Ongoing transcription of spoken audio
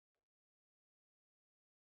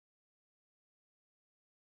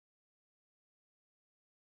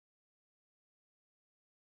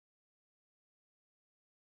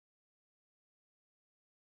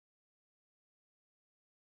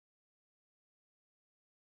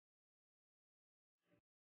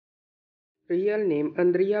Real name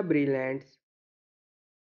Andrea Brillantes.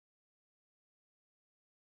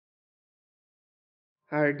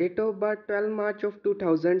 Her date of birth 12 March of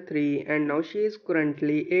 2003 and now she is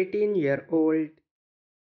currently 18-year-old.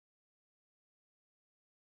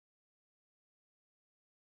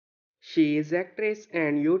 She is actress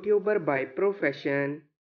and YouTuber by profession.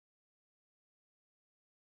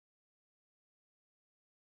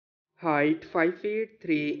 Height 5 feet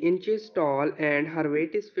 3 inches tall and her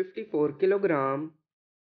weight is 54 kg.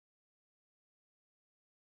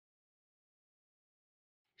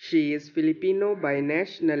 She is Filipino by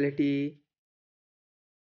nationality.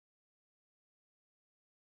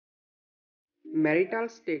 Marital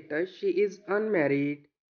status, she is unmarried.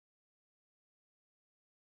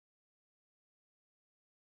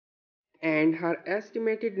 And her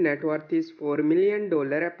estimated net worth is $4 million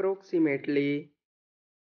approximately.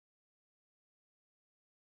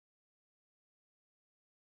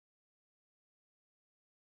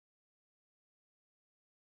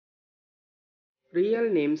 Real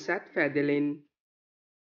name Seth Fedelin.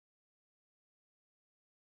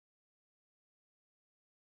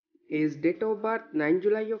 His date of birth 9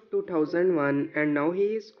 July of 2001 and now he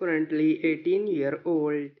is currently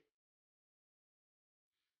 18-year-old.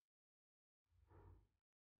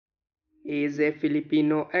 He is a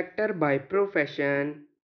Filipino actor by profession.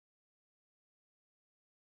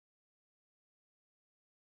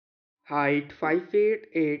 Height 5 feet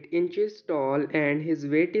 8 inches tall and his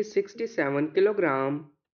weight is 67 kg.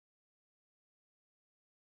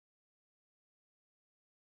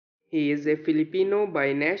 He is a Filipino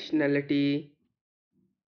by nationality.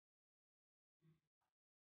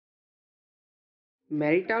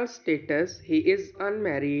 Marital status, he is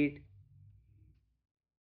unmarried.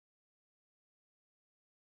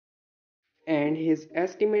 And his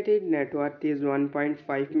estimated net worth is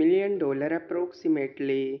 $1.5 million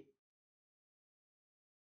approximately.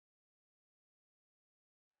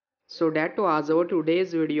 So that was our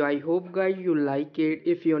today's video. I hope guys you like it.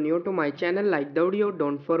 If you're new to my channel, like the video,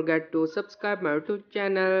 don't forget to subscribe my YouTube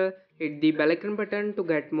channel. Hit the bell icon button to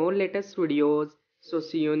get more latest videos. So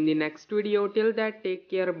see you in the next video. Till that, take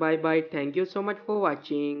care. Bye bye. Thank you so much for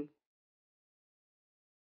watching.